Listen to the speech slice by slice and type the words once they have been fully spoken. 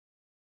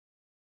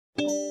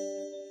Hello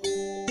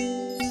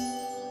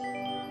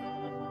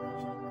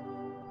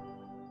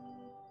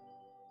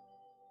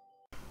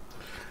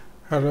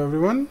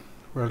everyone,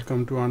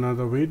 welcome to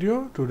another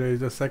video. Today is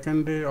the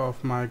second day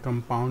of my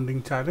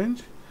compounding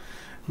challenge.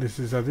 This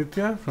is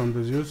Aditya from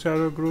the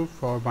ZeusArrow group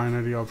for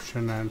binary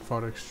option and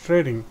forex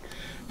trading.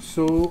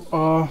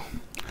 So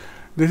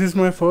this is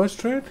my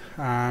first trade,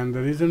 and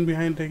the reason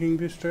behind taking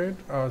this trade,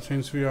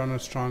 since we are on a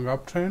strong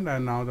uptrend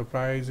and now the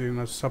price is in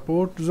a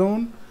support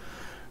zone,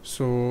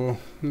 so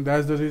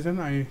that's the reason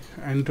I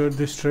entered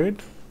this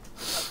trade.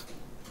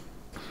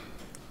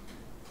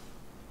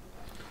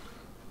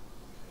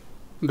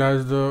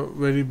 That's the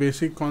very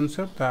basic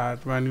concept,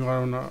 that when you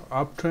are on an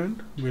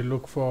uptrend, we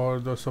look for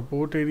the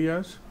support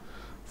areas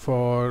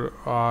for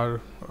our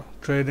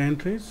trade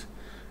entries,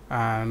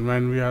 and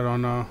when we are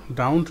on a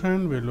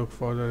downtrend, we look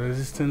for the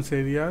resistance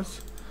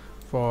areas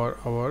for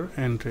our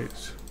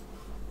entries.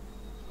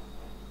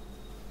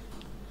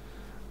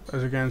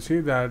 As you can see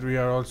that we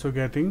are also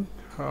getting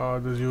the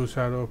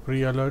ZeusArrow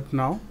pre-alert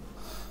now.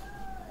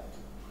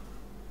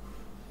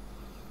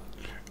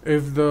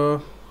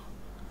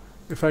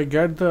 If I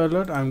get the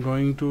alert, I'm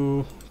going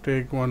to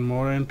take one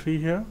more entry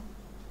here.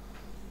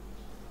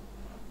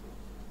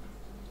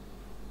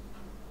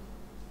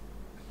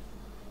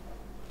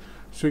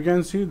 So you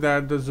can see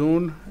that the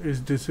zone is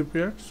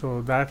disappeared.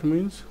 So that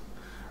means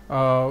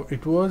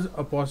it was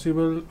a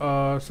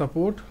possible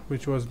support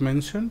which was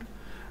mentioned.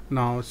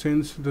 Now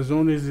since the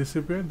zone is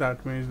disappeared,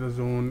 that means the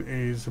zone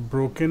is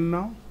broken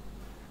now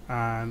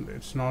and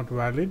it's not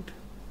valid.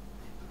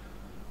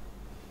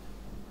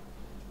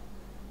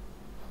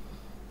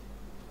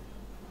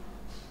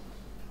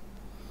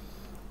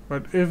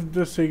 But if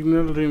the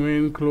signal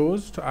remain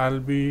closed, I'll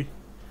be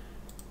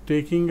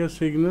taking a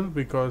signal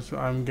because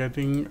I'm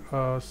getting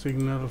a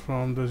signal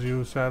from the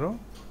ZeusArrow.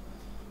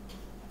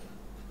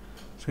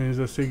 Since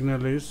the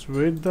signal is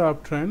with the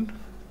uptrend,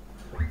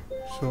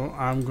 so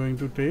I'm going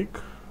to take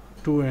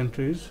 2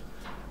 entries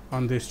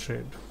on this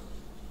trade.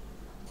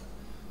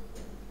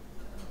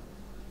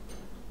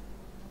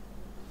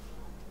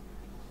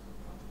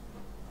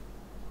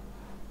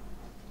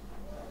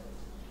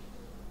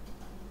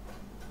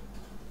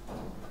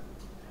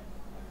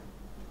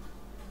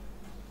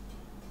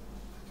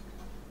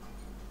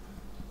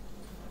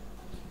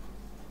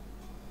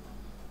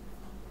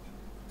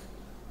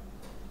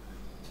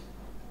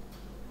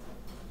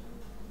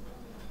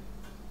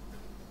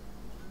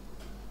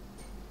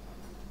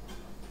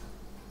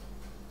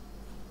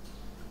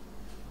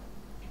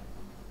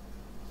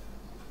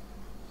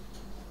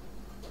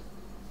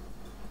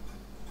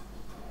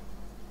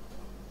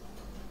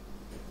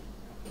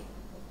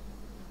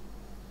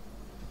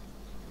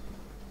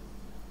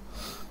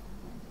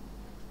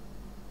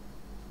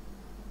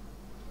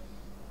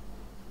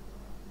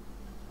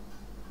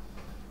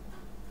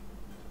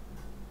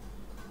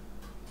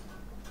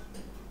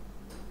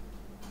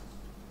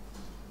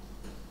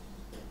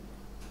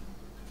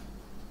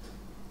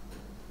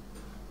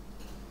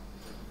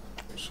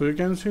 So you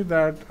can see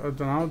that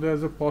now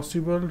there's a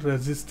possible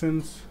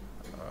resistance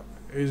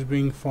is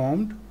being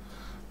formed.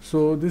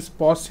 So these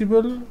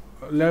possible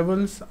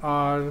levels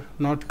are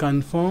not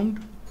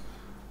confirmed,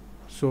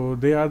 so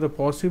they are the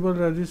possible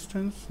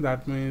resistance.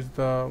 That means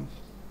the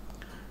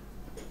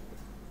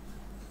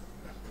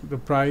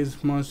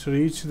price must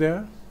reach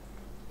there.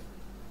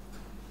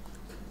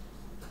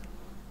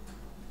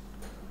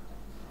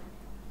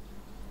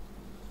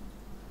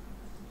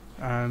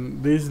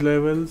 And these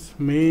levels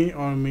may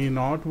or may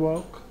not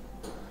work.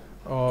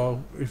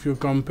 If you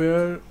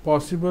compare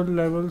possible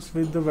levels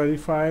with the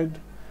verified,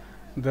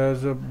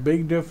 there's a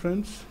big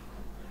difference.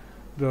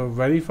 The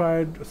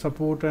verified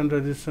support and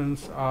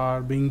resistance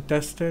are being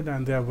tested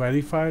and they are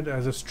verified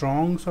as a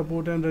strong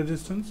support and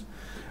resistance,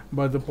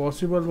 but the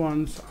possible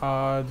ones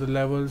are the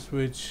levels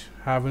which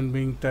haven't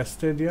been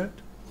tested yet.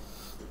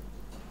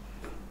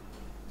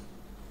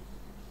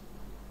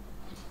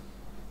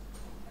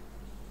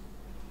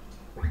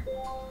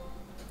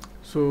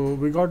 So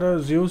we got a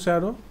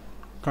ZeusArrow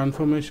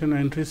confirmation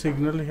entry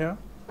signal here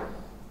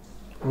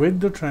with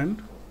the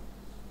trend.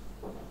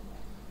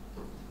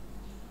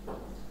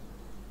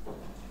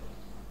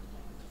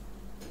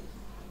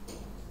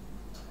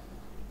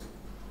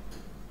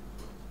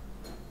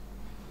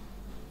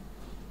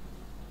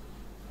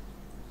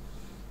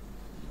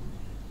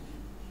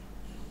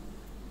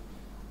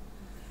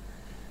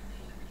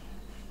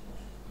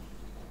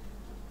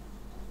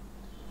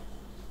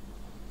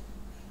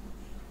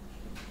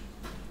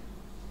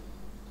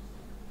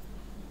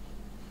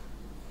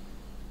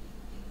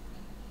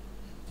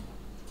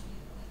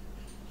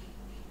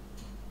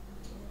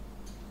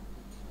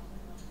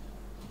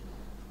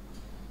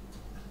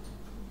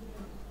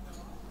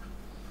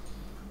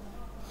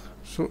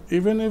 So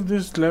even if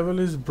this level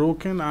is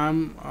broken,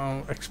 I'm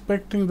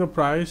expecting the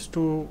price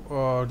to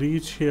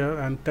reach here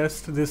and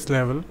test this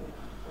level.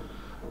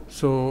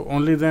 So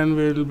only then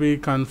will be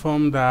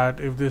confirmed that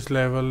if this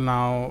level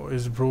now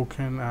is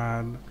broken,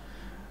 and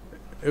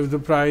if the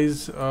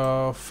price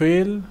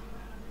fail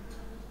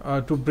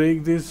to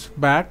break this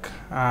back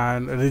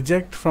and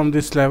reject from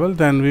this level,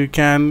 then we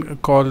can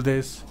call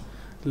this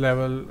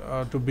level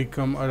to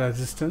become a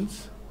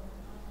resistance.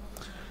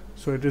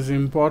 So it is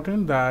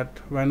important that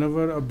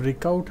whenever a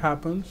breakout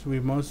happens, we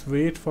must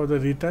wait for the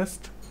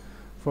retest,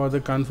 for the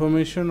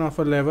confirmation of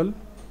a level,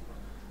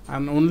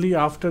 and only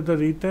after the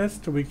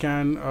retest we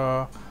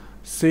can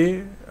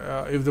say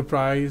if the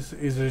price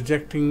is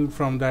rejecting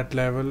from that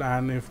level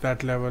and if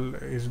that level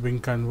is being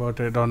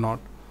converted or not.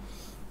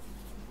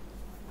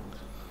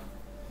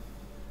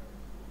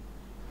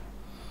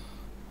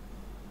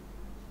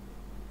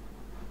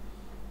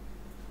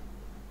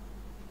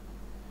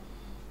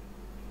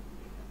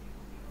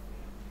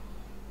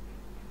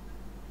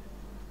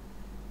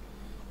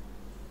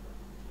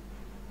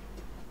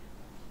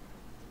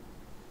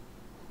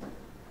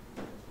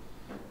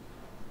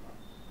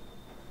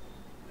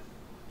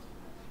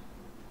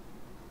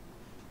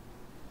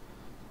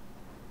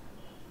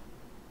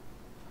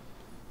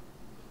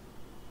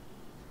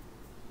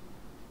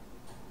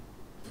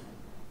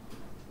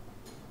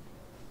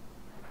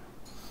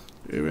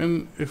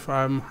 Even if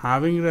I'm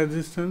having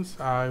resistance,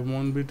 I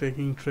won't be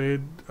taking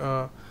trade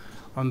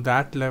on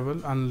that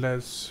level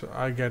unless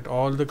I get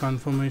all the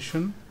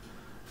confirmation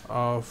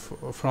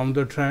from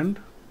the trend.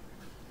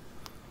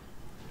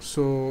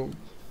 So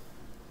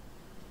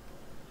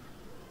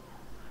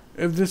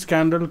if this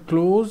candle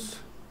close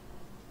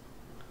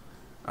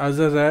as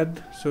a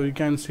red, so you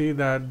can see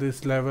that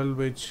this level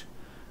which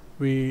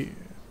we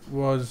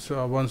was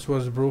once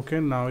was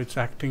broken, now it's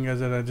acting as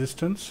a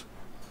resistance.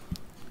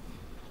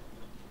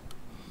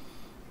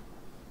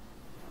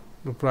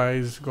 The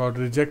price got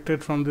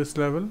rejected from this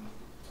level.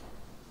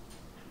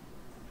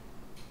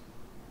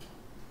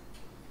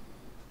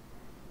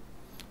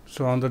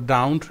 So on the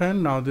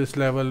downtrend, now this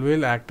level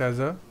will act as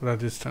a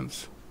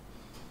resistance.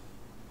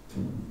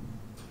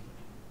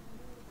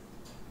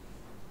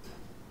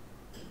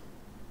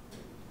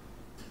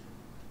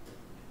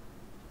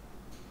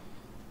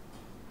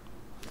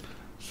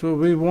 So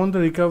we want the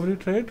recovery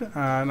trade,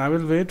 and I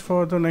will wait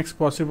for the next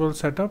possible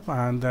setup,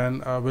 and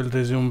then we'll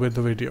resume with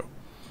the video.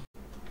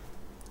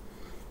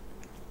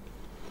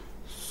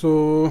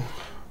 So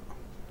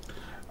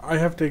I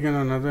have taken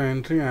another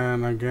entry,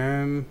 and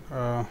again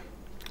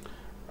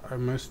I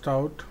missed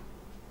out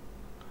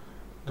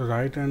the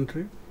right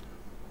entry.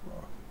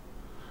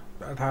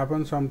 That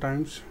happens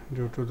sometimes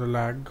due to the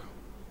lag,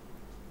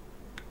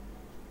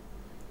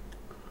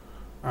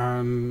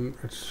 and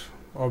it's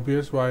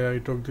obvious why I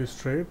took this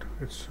trade.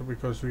 It's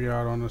because we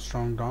are on a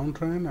strong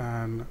downtrend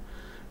and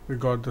we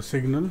got the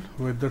signal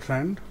with the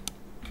trend.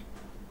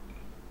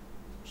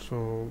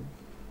 So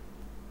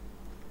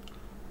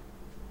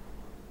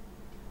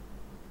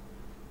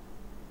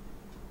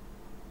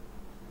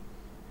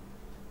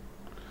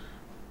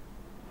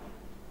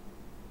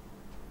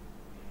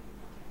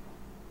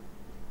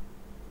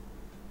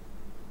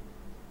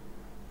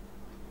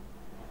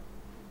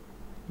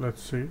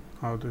let's see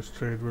how this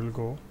trade will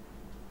go.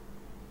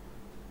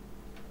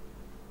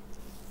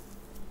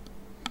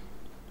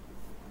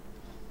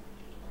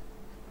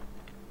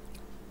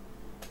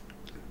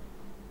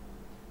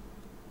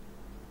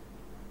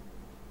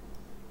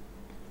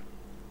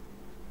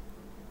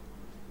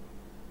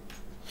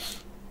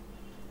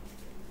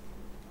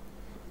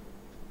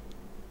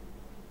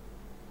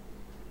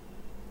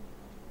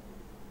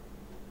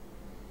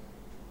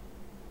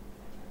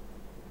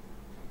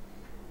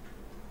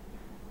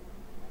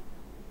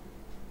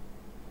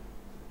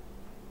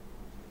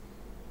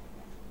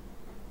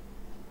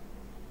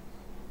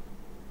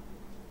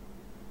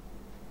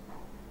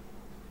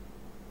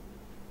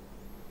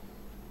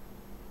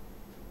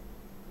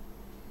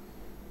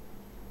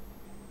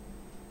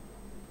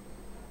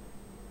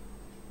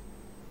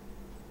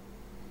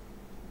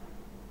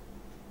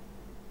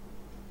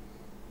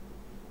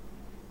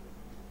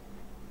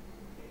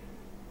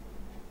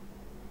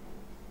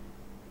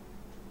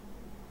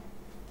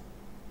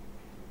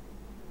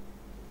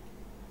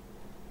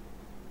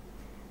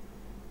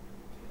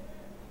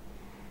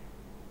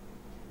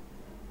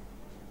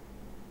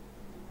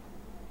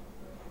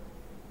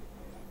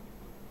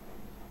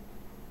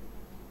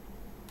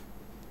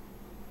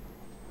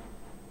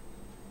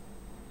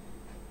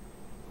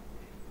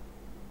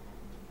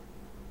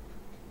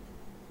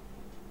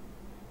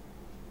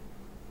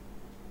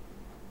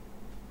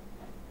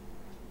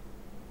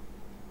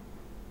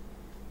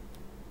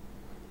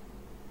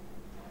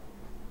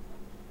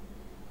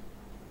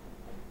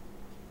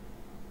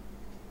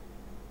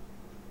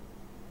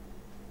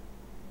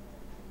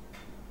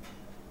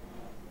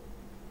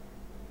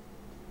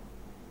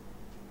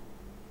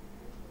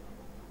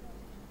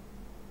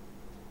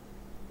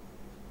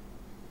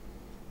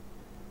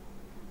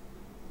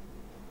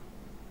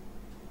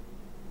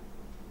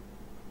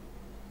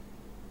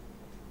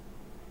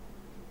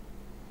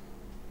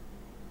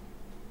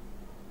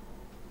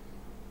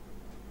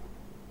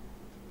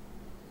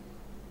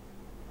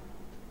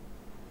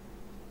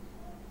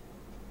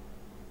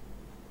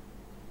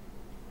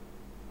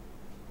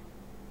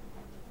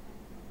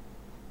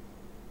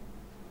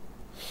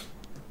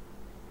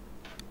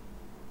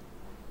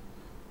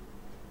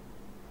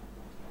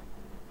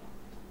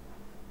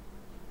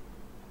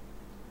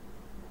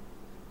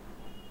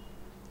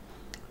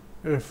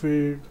 If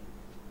we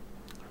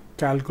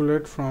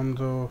calculate from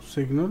the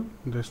signal,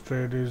 this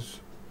trade is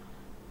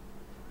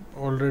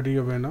already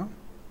a winner.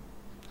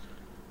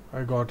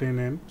 I got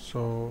in,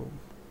 so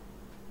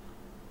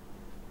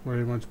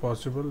very much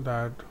possible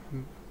that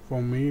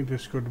for me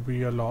this could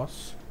be a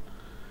loss,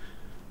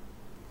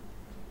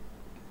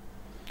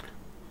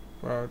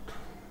 but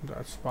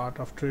that's part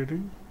of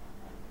trading.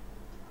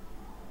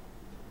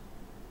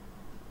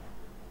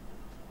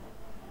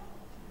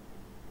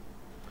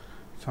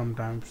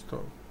 Sometimes the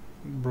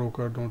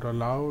broker don't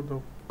allow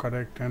the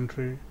correct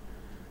entry,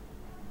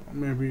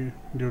 maybe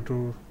due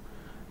to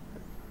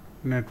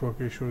network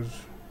issues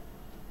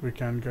we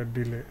can get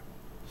delay.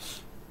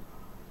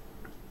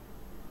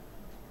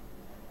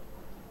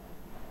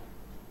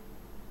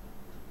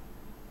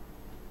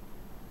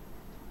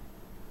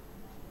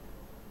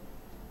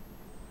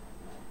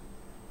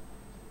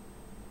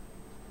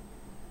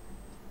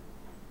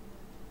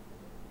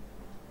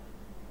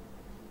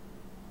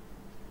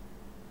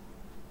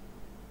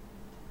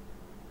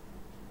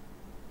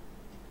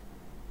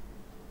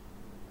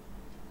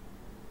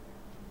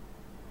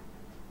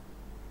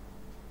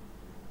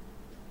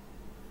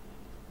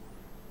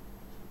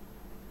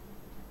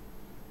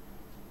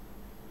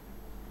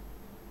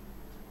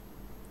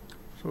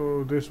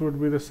 So this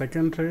would be the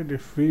second trade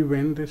if we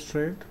win this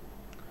trade,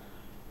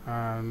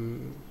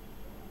 and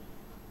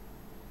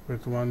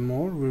with one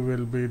more we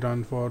will be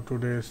done for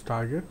today's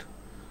target.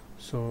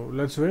 So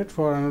let's wait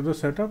for another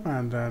setup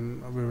and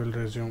then we will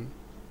resume.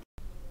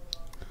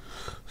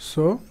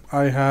 So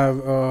I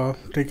have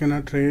taken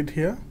a trade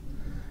here,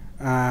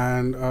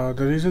 and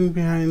the reason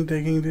behind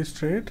taking this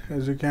trade,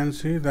 as you can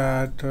see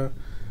that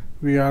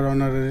we are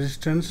on a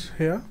resistance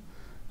here.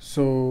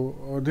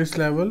 So this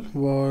level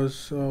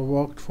was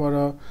worked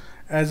for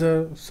as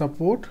a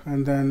support,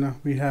 and then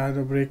we had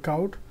a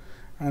breakout,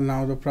 and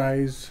now the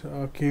price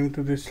came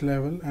to this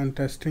level and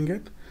testing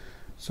it.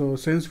 So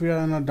since we are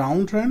on a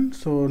downtrend,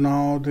 so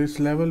now this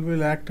level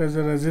will act as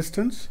a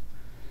resistance.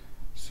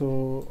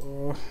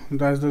 So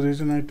that's the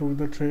reason I took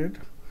the trade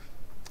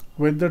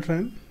with the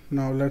trend.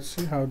 Now let's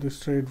see how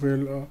this trade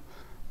will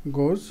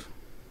goes.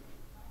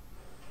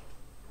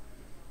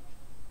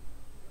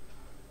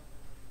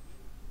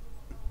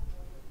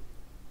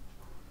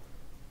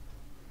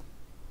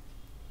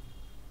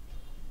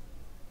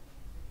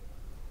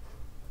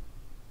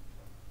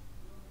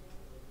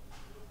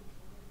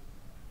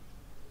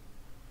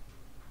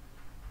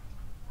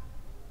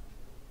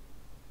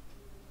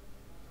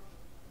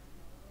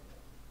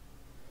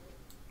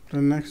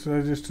 The next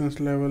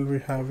resistance level, we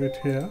have it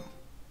here.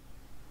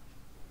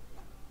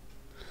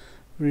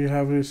 We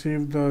have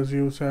received the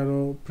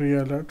ZeusArrow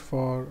pre-alert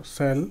for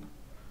sell.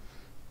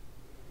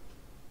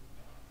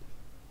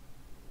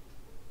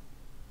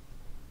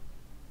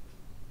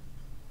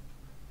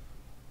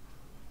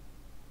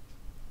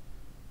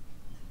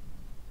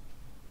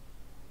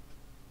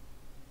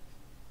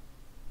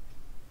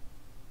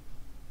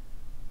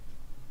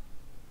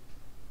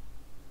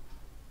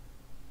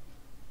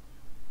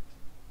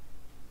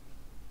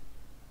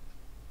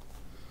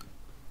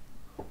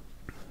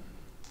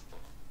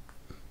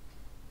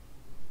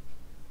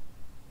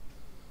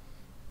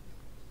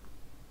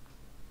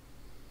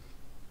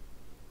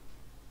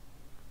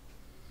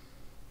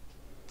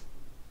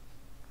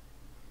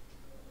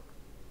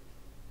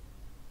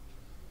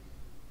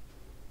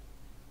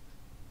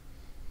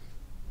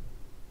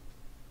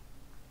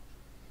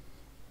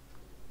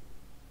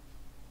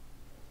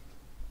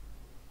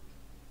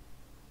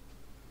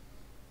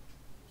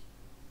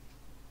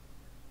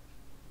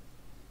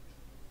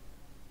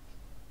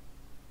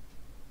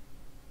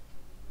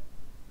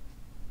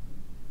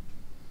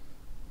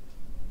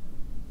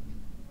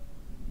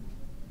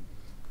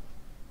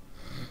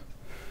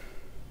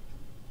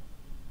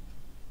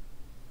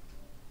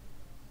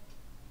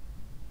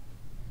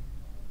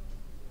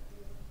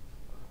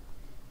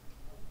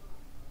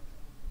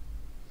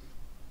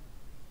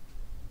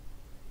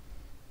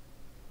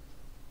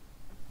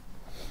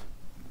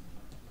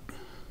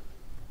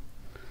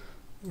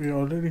 We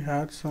already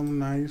had some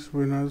nice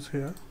winners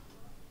here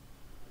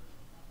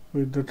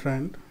with the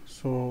trend,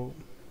 so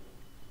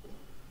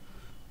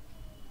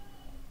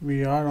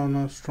we are on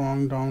a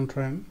strong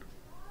downtrend.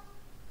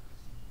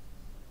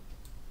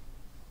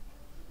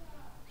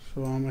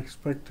 So I'm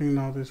expecting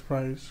now this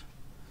price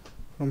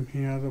from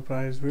here, the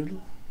price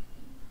will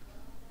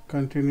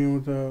continue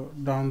the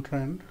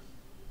downtrend.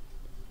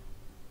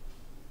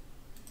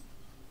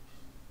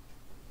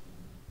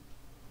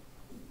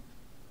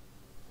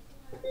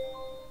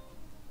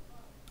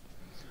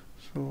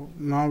 So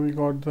now we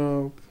got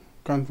the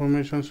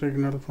confirmation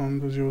signal from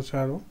the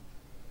ZeusArrow.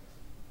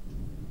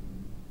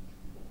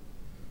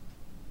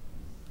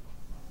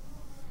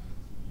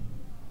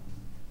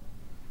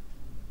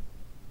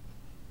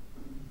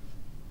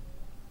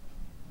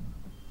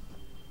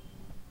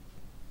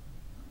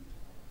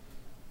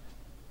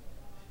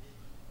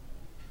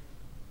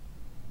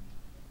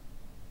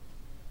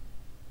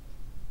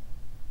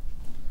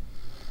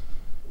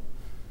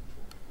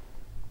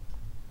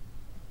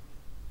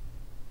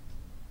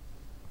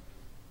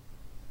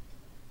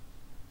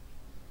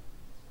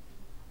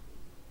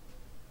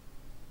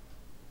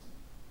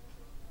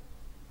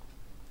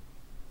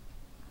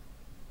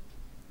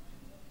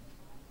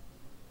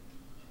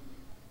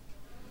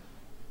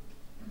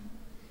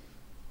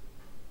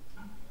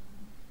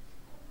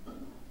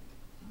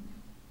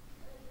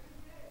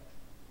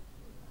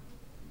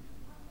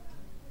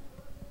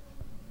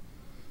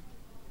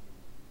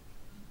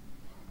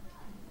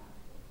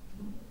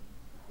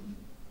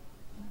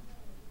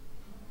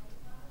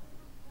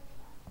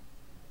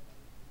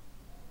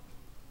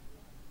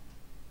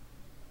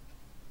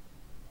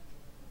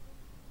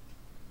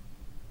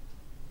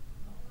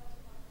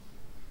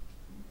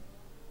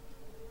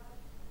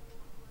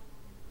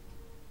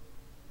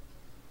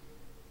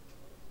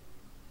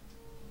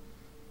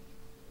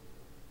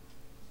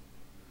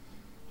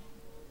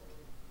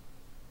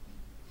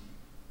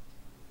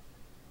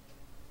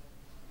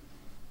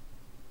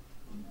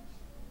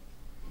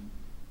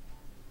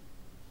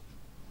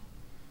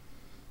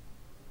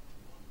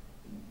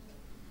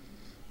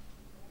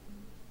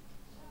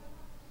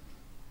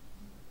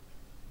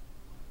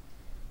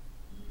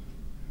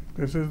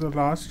 This is the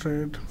last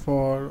trade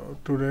for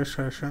today's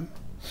session.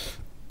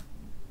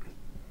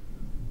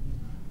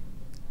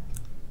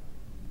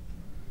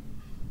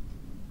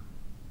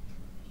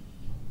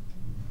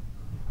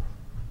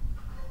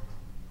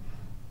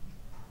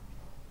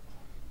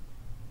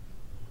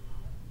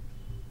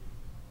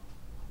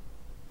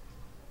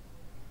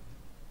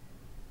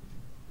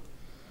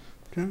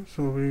 Okay,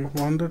 so we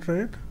won the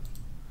trade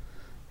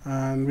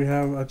and we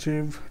have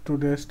achieved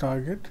today's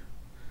target.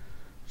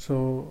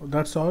 So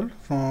that's all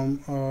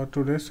from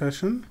today's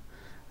session,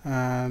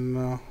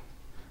 and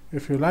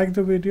if you like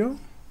the video,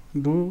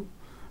 do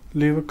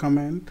leave a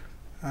comment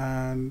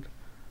and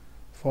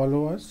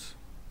follow us.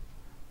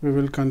 We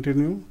will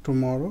continue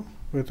tomorrow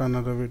with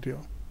another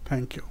video.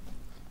 Thank you.